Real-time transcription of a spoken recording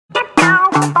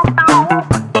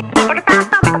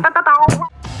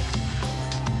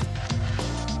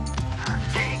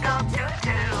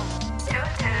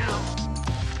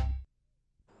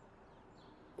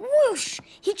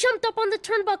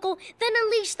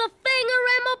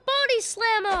Body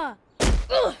slammer!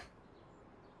 Ugh!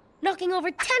 Knocking over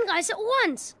 10 guys at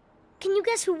once. Can you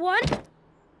guess who won?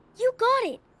 You got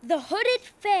it. The Hooded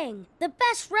Fang, the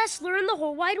best wrestler in the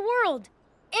whole wide world.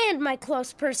 And my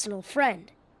close personal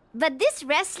friend. But this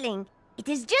wrestling, it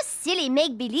is just silly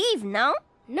make-believe, no?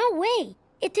 No way.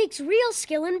 It takes real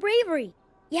skill and bravery.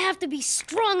 You have to be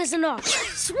strong as an ox,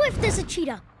 swift as a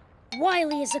cheetah,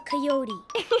 wily as a coyote.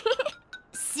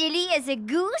 Silly as a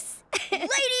goose?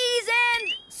 Ladies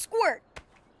and squirt!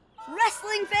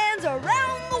 Wrestling fans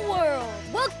around the world!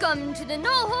 Welcome to the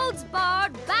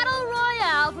no-holds-barred Battle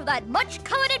Royale for that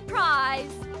much-coveted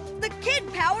prize. The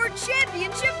Kid Power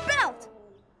Championship belt!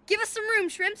 Give us some room,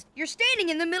 Shrimps. You're standing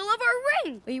in the middle of our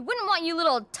ring. We wouldn't want you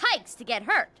little tykes to get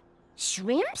hurt.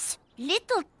 Shrimps?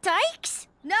 Little tykes?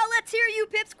 Now let's hear you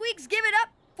pipsqueaks give it up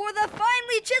for the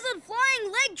finely chiseled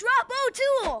flying leg drop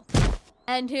O'Toole!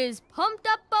 And his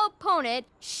pumped-up opponent,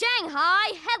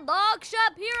 Shanghai Headlock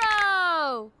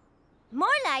Shapiro! More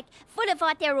like full of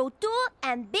hot air O'Toole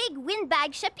and big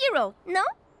windbag Shapiro, no?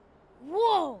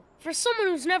 Whoa! For someone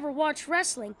who's never watched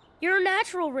wrestling, you're a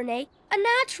natural, Renee. A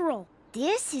natural.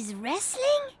 This is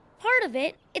wrestling? Part of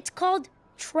it, it's called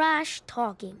trash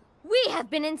talking. We have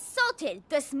been insulted.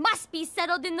 This must be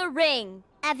settled in the ring.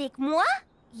 Avec moi?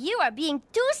 You are being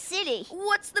too silly.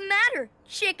 What's the matter?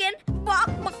 Chicken? Bok,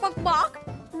 bok, bok, bok.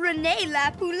 Renee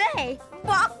la poulet.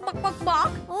 Bok, bok, bok,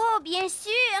 bok. Oh, bien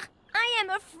sûr. I am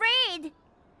afraid.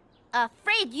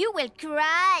 Afraid you will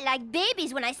cry like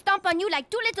babies when I stomp on you like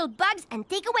two little bugs and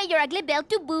take away your ugly belt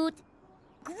to boot.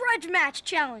 Grudge match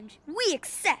challenge. We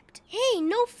accept. Hey,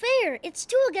 no fair. It's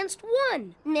 2 against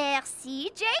 1.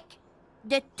 Merci, Jake.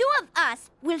 The two of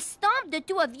us will stomp the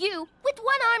two of you with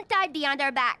one arm tied behind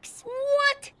our backs.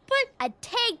 What? But a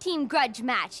tag team grudge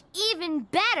match, even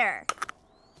better.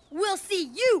 We'll see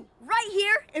you right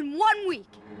here in 1 week.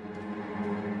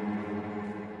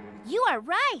 You are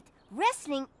right.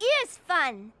 Wrestling is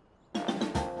fun.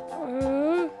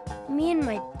 Me and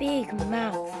my big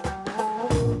mouth.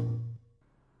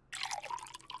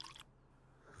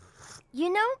 You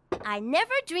know, I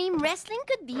never dreamed wrestling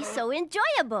could be so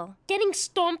enjoyable. Getting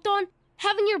stomped on?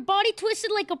 Having your body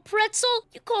twisted like a pretzel?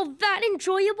 You call that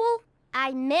enjoyable?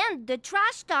 I meant the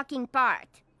trash-talking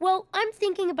part. Well, I'm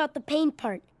thinking about the pain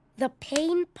part. The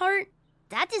pain part?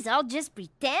 That is all just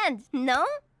pretend, no?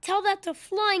 Tell that to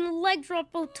Flying Leg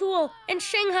Drop O'Toole and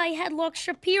Shanghai Headlock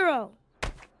Shapiro.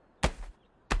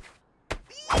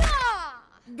 Yeah!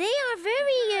 They are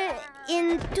very,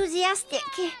 enthusiastic.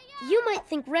 You might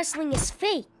think wrestling is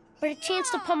fake, but a chance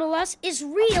to pummel us is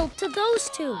real to those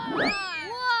two.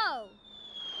 Whoa!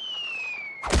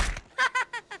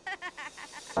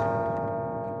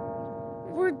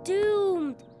 We're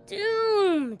doomed.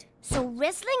 Doomed. So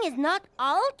wrestling is not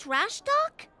all trash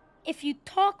talk? If you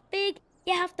talk big,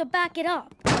 you have to back it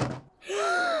up.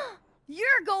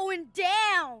 You're going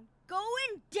down.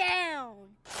 Going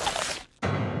down.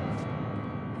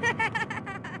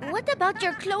 What about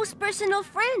your close personal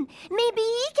friend? Maybe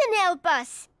he can help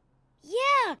us.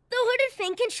 Yeah, the Hooded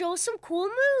Fang can show us some cool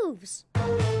moves.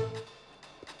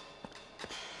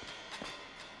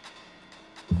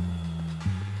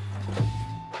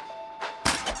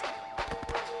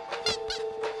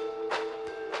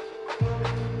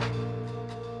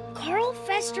 Carl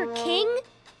Fester King?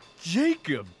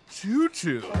 Jacob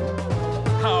Tutu.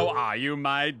 How are you,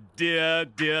 my dear,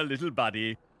 dear little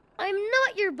buddy? I'm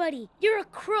not your buddy. You're a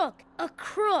crook. A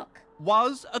crook.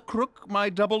 Was a crook, my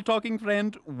double-talking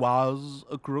friend, was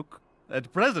a crook.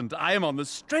 At present, I am on the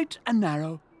straight and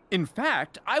narrow. In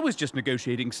fact, I was just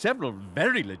negotiating several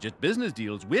very legit business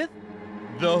deals with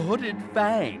the Hooded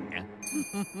Fang.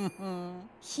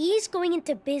 He's going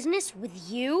into business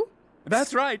with you?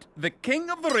 That's right. The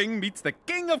king of the ring meets the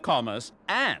king of commerce.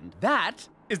 And that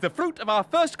is the fruit of our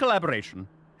first collaboration.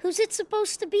 Who's it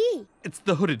supposed to be? It's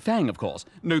the Hooded Fang, of course.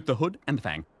 Note the hood and the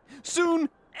fang. Soon,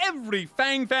 every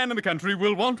Fang fan in the country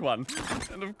will want one.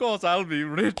 And of course, I'll be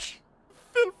rich.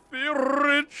 Filthy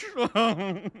rich.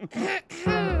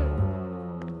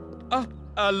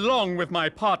 Along with my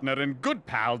partner and good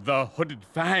pal, the Hooded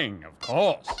Fang, of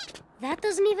course. That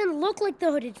doesn't even look like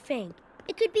the Hooded Fang.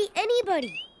 It could be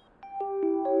anybody.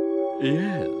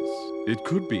 Yes, it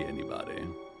could be anybody.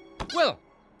 Well,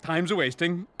 time's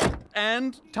a-wasting.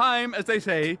 And time, as they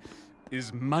say,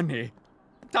 is money.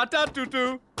 Ta-ta,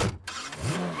 Tutu.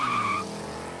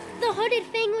 The Hooded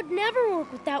Fang would never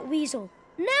work with that weasel.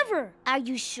 Never. Are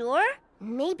you sure?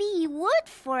 Maybe he would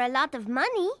for a lot of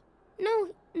money. No,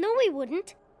 he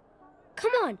wouldn't.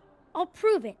 Come on, I'll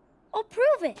prove it. I'll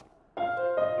prove it.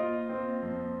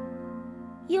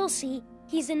 You'll see,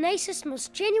 he's the nicest,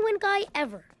 most genuine guy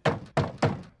ever.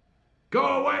 Go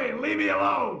away and leave me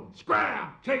alone.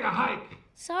 Scram, take a hike.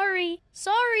 Sorry.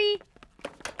 Sorry.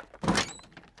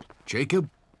 Jacob?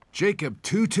 Jacob,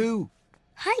 Tutu?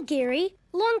 Hi, Gary.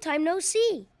 Long time no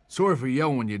see. Sorry for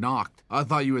yelling when you knocked. I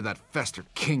thought you were that Fester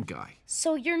Kink guy.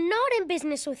 So you're not in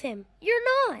business with him. You're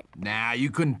not. Nah, you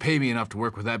couldn't pay me enough to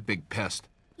work with that big pest.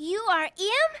 You are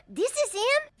him? This is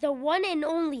him? The one and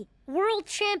only world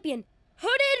champion,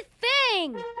 Hooded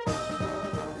Fang!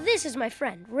 This is my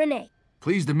friend, Renee.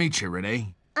 Pleased to meet you,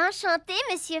 Renee. Enchanté,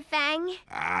 Monsieur Fang.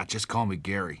 Just call me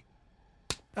Gary.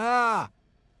 Did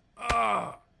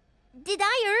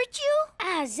I hurt you?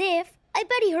 As if. I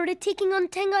bet he heard it taking on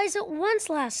 10 guys at once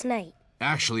last night.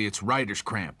 Actually, it's writer's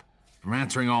cramp from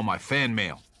answering all my fan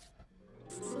mail.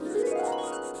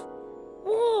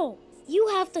 Whoa! You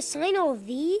have to sign all of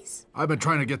these? I've been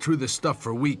trying to get through this stuff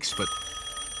for weeks, but...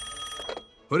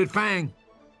 Hooded Fang,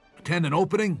 attend an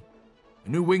opening, a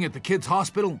new wing at the kids'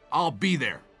 hospital, I'll be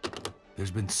there.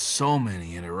 There's been so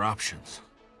many interruptions.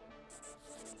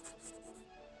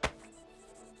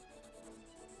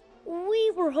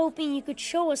 We were hoping you could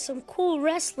show us some cool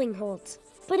wrestling holds.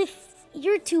 But if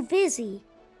you're too busy...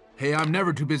 Hey, I'm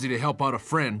never too busy to help out a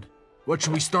friend. What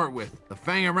should we start with? The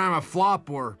Fang-a-rama flop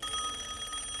or...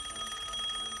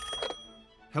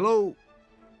 Hello?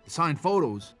 The signed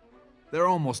photos. They're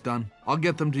almost done. I'll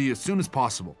get them to you as soon as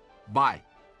possible. Bye.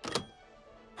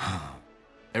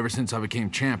 Ever since I became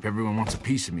champ, everyone wants a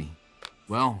piece of me.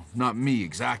 Well, not me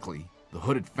exactly. The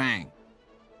Hooded Fang.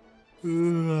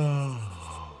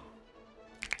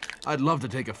 I'd love to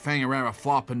take a Fang-a-rama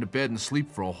flop into bed and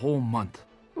sleep for a whole month.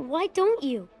 Why don't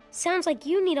you? Sounds like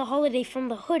you need a holiday from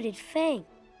the Hooded Fang.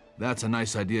 That's a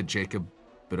nice idea, Jacob,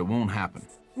 but it won't happen.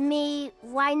 Me,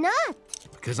 why not?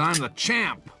 Because I'm the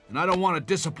champ, and I don't want to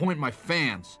disappoint my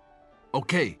fans.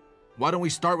 Okay, why don't we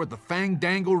start with the Fang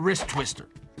Dangle Wrist Twister?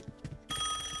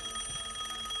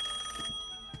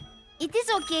 It is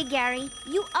okay, Gary.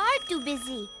 You are too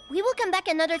busy. We will come back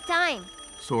another time.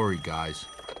 Sorry, guys.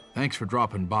 Thanks for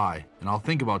dropping by, and I'll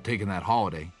think about taking that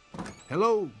holiday.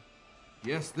 Hello?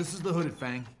 Yes, this is the Hooded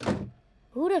Fang.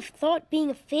 Who'd have thought being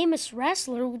a famous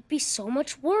wrestler would be so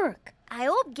much work? I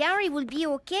hope Gary will be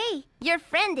okay. Your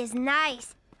friend is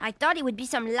nice. I thought he would be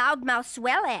some loudmouth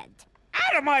swellhead.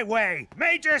 Out of my way!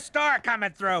 Major star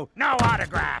coming through. No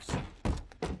autographs.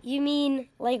 You mean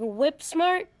like whip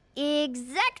smart?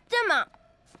 Exactement.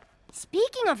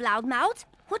 Speaking of loudmouth,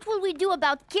 what will we do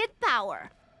about kid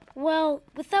power? Well,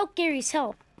 without Gary's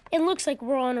help, it looks like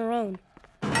we're on our own.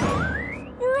 We're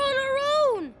on our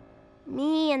own!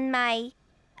 Me and my,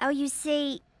 how you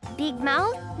say, big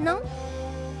mouth, no?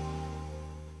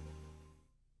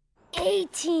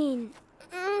 18.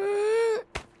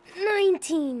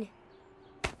 19.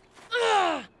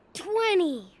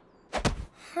 20.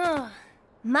 Huh.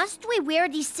 Must we wear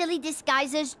these silly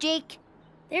disguises, Jake?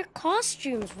 They're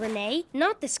costumes, Renee,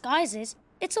 not disguises.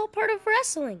 It's all part of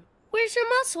wrestling. Where's your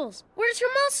muscles? Where's your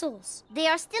muscles? They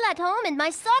are still at home in my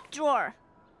sock drawer.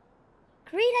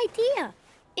 Great idea.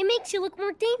 It makes you look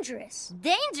more dangerous.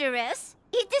 Dangerous?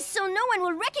 It is so no one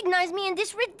will recognize me in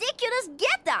this ridiculous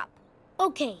getup.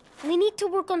 Okay, we need to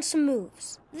work on some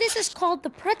moves. This is called the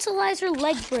pretzelizer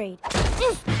leg braid.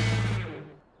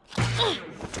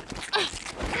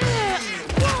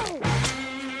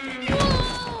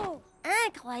 Whoa!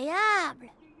 Incroyable.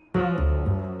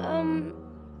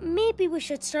 Maybe we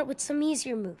should start with some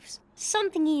easier moves.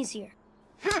 Something easier.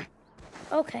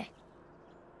 Okay.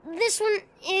 This one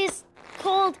is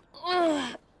called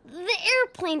the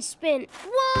airplane spin.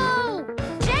 Whoa!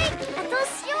 Jake,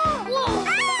 attention! Whoa!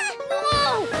 Ah!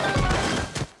 Whoa!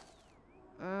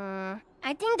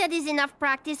 I think that is enough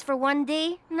practice for one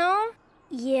day, no?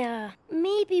 Yeah,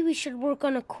 maybe we should work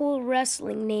on a cool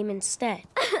wrestling name instead.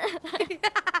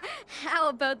 How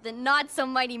about the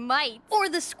not-so-mighty mites? Or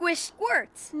the squish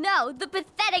squirts. No, the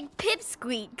pathetic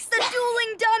pipsqueaks. The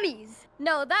dueling dummies.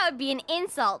 No, that would be an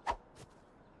insult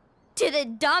to the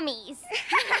dummies.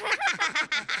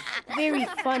 Very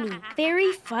funny,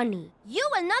 very funny. You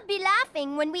will not be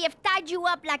laughing when we have tied you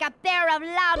up like a pair of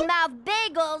loudmouth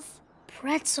bagels.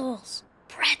 Pretzels.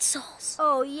 Pretzels.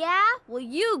 Oh, yeah? Well,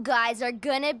 you guys are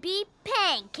gonna be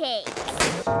pancakes.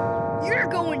 You're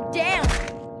going down.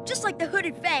 Just like the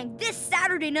Hooded Fang this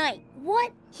Saturday night.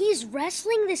 What? He's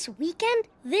wrestling this weekend?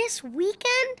 This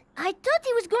weekend? I thought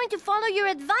he was going to follow your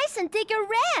advice and take a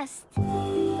rest.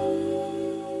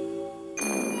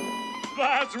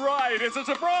 That's right, it's a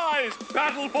surprise!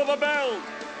 Battle for the belt!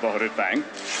 The Hooded Fang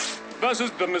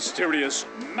versus the mysterious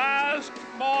Masked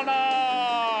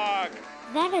Monarch!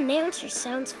 That announcer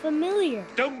sounds familiar.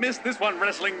 Don't miss this one,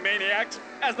 wrestling maniacs.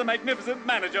 As the magnificent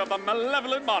manager of the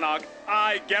malevolent monarch,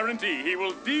 I guarantee he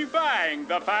will defang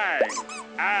the Fang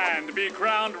and be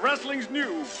crowned wrestling's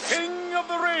new King of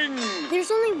the Ring.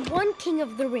 There's only one King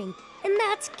of the Ring, and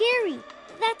that's Gary.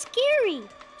 That's Gary.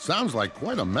 Sounds like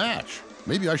quite a match.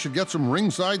 Maybe I should get some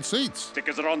ringside seats.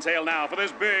 Tickets are on sale now for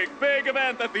this big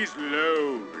event at these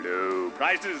low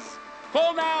prices.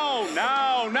 Call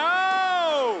now!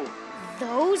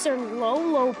 Those are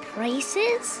low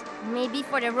prices? Maybe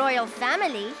for the royal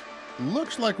family.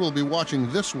 Looks like we'll be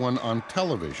watching this one on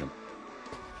television.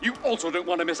 You also don't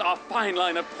want to miss our fine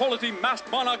line of quality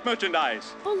masked monarch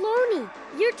merchandise. Baloney!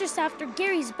 You're just after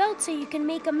Gary's belt so you can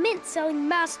make a mint selling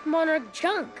masked monarch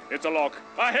junk. It's a lock.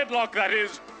 A headlock, that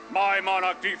is. My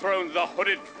monarch dethrones the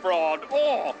hooded fraud,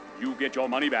 or you get your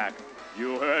money back.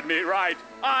 You heard me right.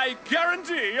 I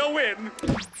guarantee a win.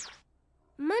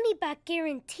 Money back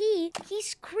guarantee?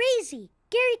 He's crazy.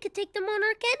 Gary could take the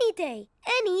monarch any day.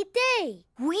 Any day.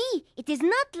 Oui, it is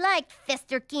not like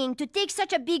Fester King to take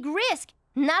such a big risk.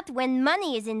 Not when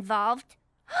money is involved.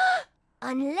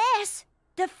 Unless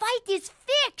the fight is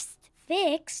fixed.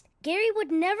 Fixed? Gary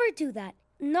would never do that.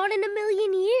 Not in a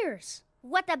million years.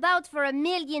 What about for $1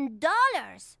 million?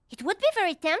 It would be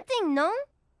very tempting, no?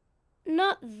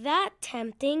 Not that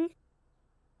tempting.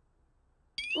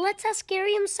 Let's ask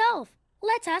Gary himself.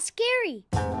 Let's ask Gary.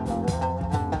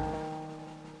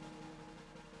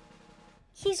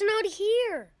 He's not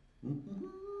here.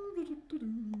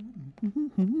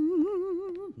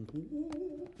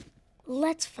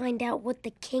 Let's find out what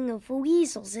the King of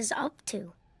Weasels is up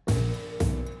to.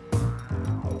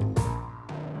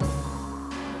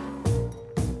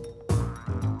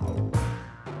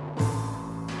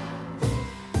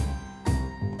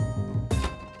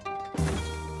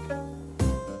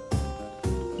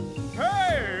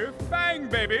 Hey, Fang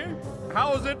baby.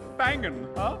 How's it fangin',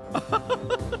 huh?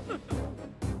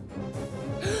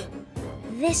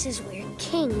 This is where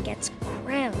King gets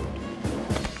crowned.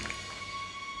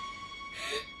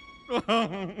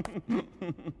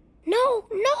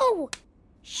 No!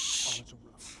 Shh!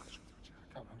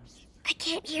 I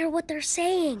can't hear what they're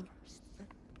saying.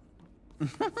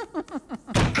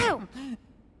 Ow!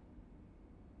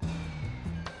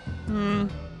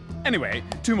 Anyway,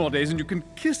 2 more days and you can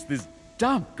kiss this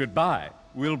dump goodbye.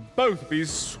 We'll both be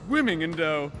swimming in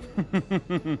dough.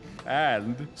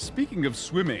 And speaking of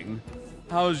swimming,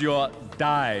 how's your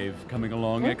dive coming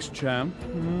along, ex-champ?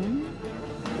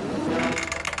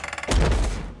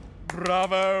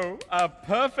 Bravo! A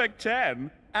perfect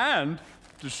 10. And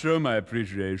to show my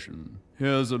appreciation,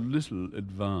 here's a little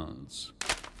advance.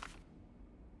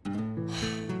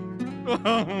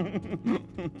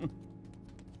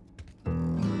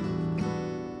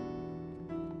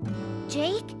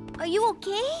 Jake, are you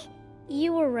okay?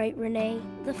 You were right, Renee.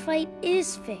 The fight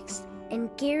is fixed, and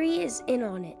Gary is in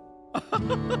on it.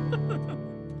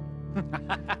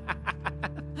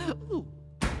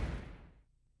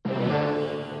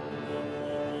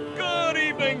 Good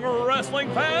evening,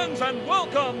 wrestling fans, and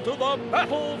welcome to the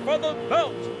Battle for the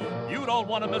Belt. You don't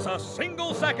want to miss a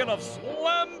single second of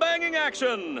slam-banging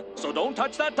action, so don't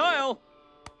touch that dial.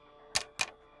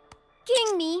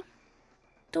 King me.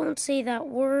 Don't say that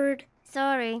word.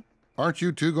 Sorry. Aren't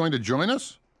you two going to join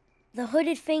us? The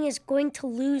Hooded Fang is going to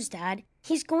lose, Dad.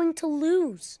 He's going to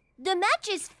lose. The match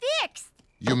is fixed.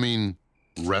 You mean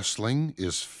wrestling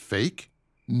is fake?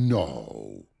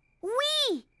 No.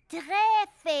 Oui, très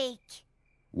fake.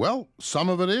 Well, some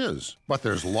of it is, but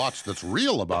there's lots that's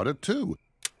real about it, too.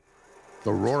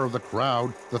 The roar of the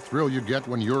crowd, the thrill you get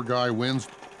when your guy wins.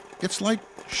 It's like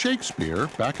Shakespeare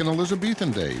back in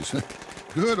Elizabethan days.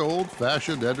 Good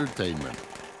old-fashioned entertainment.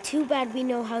 Too bad we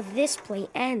know how this play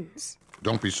ends.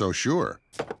 Don't be so sure.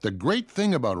 The great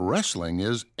thing about wrestling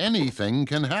is anything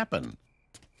can happen.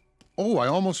 Oh, I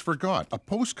almost forgot. A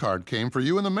postcard came for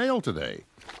you in the mail today.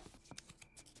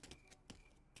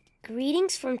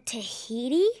 Greetings from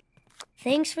Tahiti?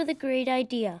 Thanks for the great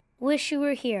idea. Wish you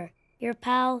were here. Your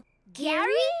pal...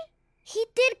 Gary? He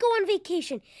did go on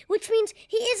vacation, which means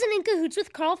he isn't in cahoots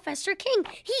with Carl Fester King.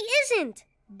 He isn't!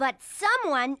 But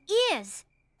someone is,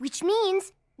 which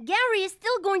means Gary is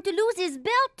still going to lose his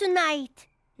belt tonight.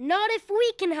 Not if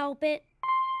we can help it.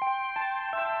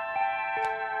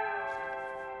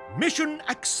 Mission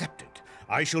accepted.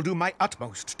 I shall do my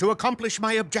utmost to accomplish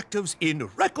my objectives in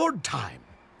record time.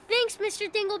 Thanks,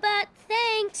 Mr. Dinglebat.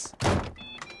 Thanks.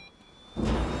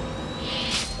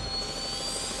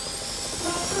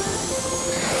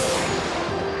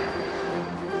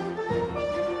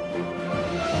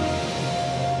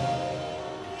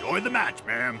 Enjoy the match,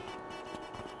 ma'am.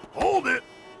 Hold it!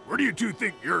 Where do you two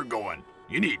think you're going?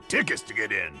 You need tickets to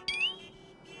get in.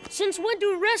 Since when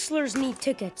do wrestlers need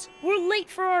tickets? We're late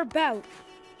for our bout.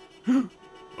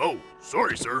 Oh,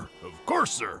 sorry, sir. Of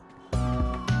course, sir.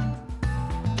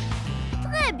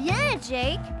 Très bien,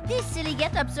 Jake. These silly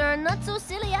get-ups are not so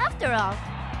silly after all.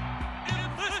 In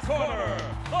this corner,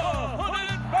 the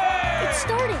Hooded Fang! It's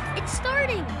starting! It's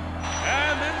starting!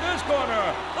 And in this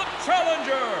corner, the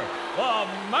challenger, the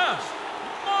masked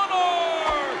monarch!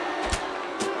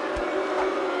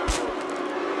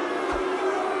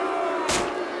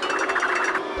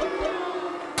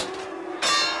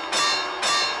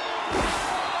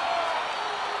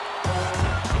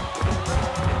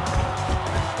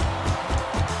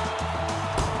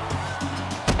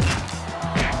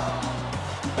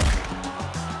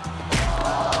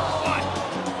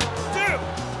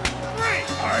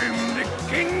 I'm the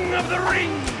king of the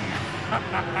ring!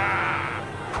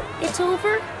 It's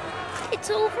over? It's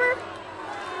over?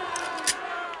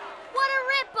 What a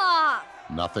ripoff!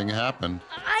 Nothing happened.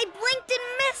 I blinked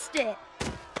and missed it.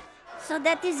 So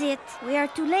that is it. We are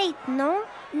too late, no?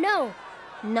 No.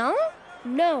 No?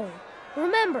 No.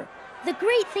 Remember, the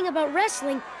great thing about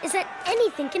wrestling is that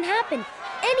anything can happen.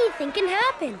 Anything can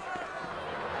happen.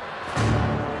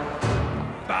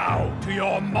 Bow to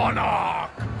your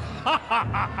monarch!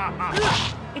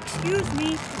 Excuse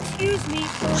me.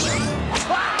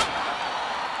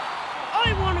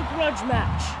 I want a grudge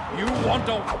match. You want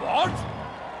a what?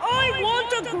 I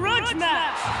want a grudge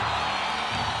match.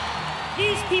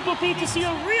 These people paid to see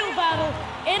a real battle,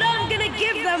 and I'm gonna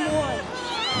give them one.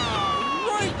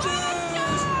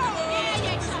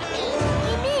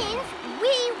 He means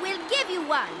we will give you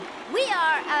one. We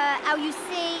are, how you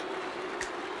say,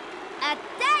 a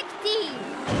tag team.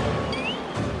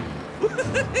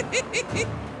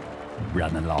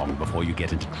 Run along before you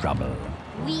get into trouble.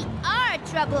 We are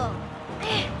trouble.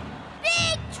 Big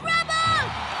trouble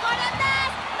for the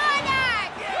masked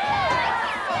monarch!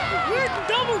 We're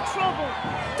double trouble.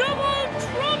 Double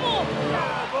trouble.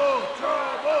 Double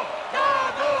trouble!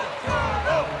 Double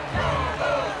trouble! Double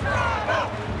trouble!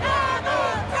 Double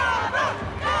trouble!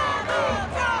 Double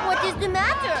trouble! What is the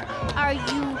matter? Are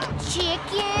you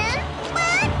chicken?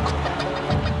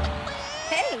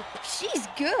 Hey, she's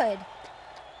good.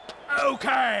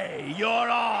 Okay, you're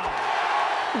on!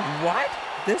 What?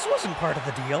 This wasn't part of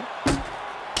the deal.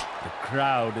 The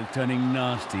crowd is turning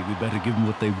nasty. We better give them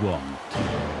what they want.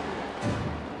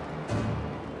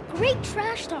 Great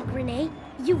trash talk, Renee.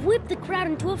 You whipped the crowd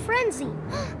into a frenzy.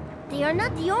 They are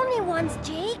not the only ones,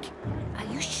 Jake. Are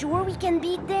you sure we can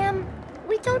beat them?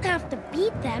 We don't have to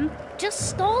beat them. Just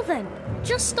stall them.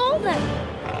 Just stall them.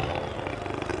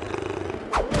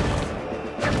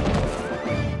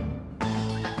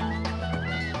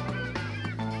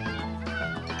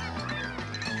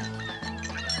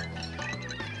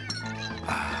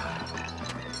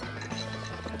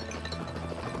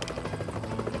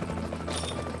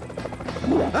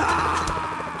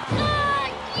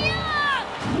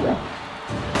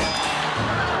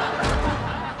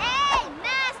 Hey,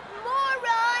 masked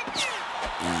moron!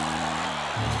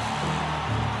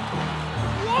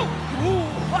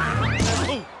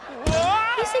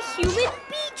 He's a human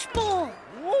beach ball.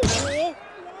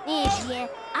 Eh bien,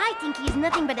 I think he's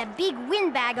nothing but a big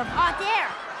windbag of hot air.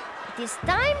 It is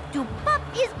time to pop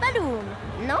his balloon,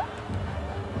 no?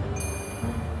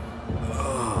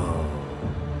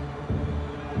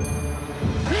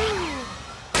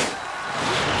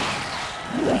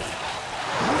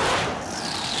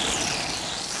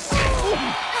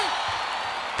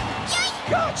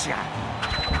 Gotcha!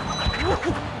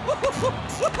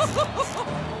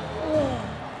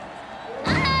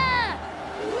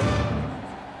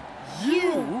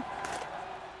 You?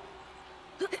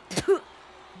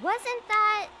 Wasn't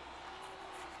that...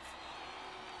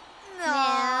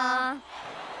 No.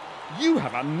 You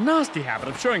have a nasty habit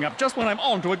of showing up just when I'm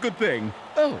on to a good thing.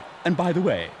 Oh, and by the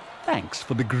way, thanks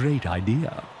for the great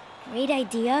idea. Great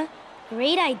idea.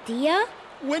 Great idea.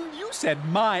 When you said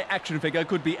my action figure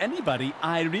could be anybody,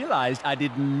 I realized I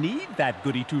didn't need that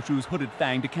goody two-shoes Hooded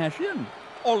Fang to cash in.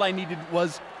 All I needed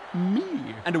was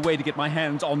me and a way to get my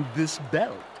hands on this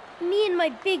belt. Me and my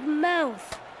big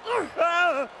mouth.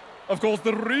 Ah! Of course,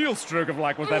 the real stroke of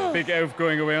luck was that big elf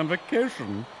going away on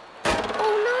vacation.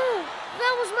 Oh no!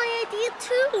 That was my idea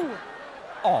too!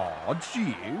 Aw,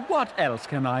 gee, what else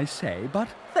can I say but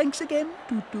thanks again,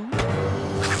 Tutu.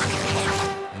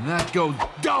 And that goes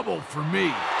double for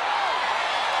me.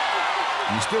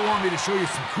 You still want me to show you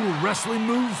some cool wrestling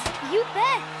moves? You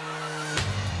bet!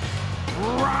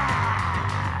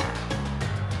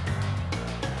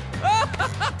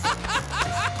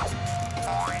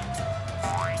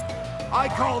 I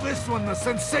call this one the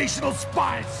sensational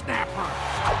spine snapper.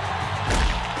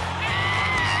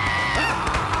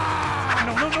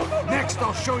 No. Next,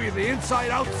 I'll show you the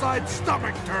inside-outside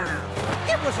stomach turner.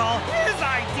 It was all his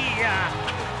idea.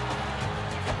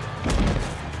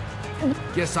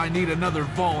 Guess I need another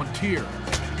volunteer.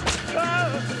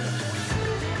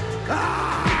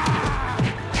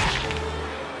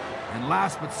 And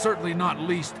last but certainly not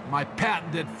least, my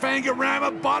patented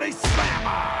Fangorama body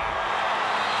slammer.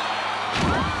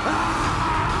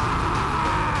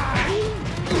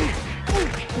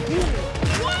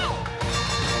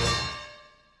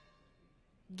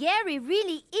 Gary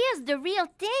really is the real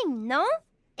thing, no?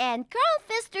 And Carl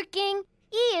Fister King,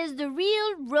 he is the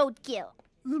real roadkill.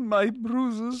 My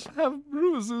bruises have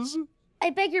bruises. I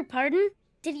beg your pardon?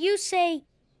 Did you say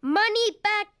money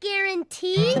back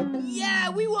guarantee?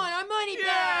 Yeah, we want our money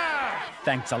back!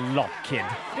 Thanks a lot, kid.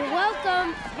 You're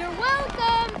welcome. You're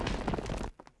welcome.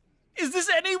 Is this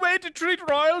any way to treat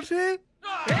royalty?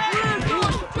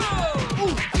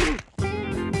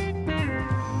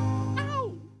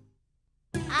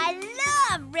 I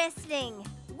love wrestling.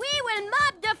 We will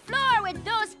mop the floor with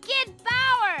those kid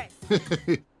powers.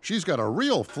 She's got a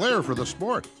real flair for the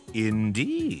sport.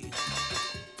 Indeed.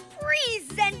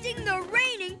 Presenting the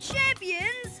reigning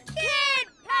champions, Kid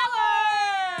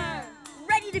power!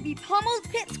 ready to be pummeled,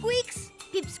 Pipsqueaks?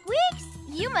 Pipsqueaks?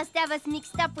 You must have us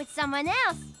mixed up with someone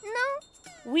else,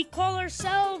 no? We call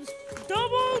ourselves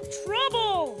Double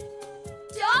Trouble.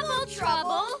 Double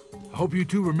trouble? I hope you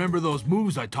two remember those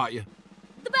moves I taught you.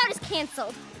 The bout is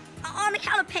canceled. On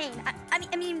account of pain.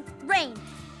 I mean, rain.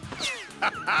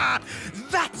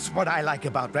 That's what I like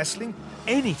about wrestling.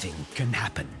 Anything can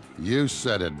happen. You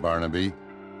said it, Barnaby.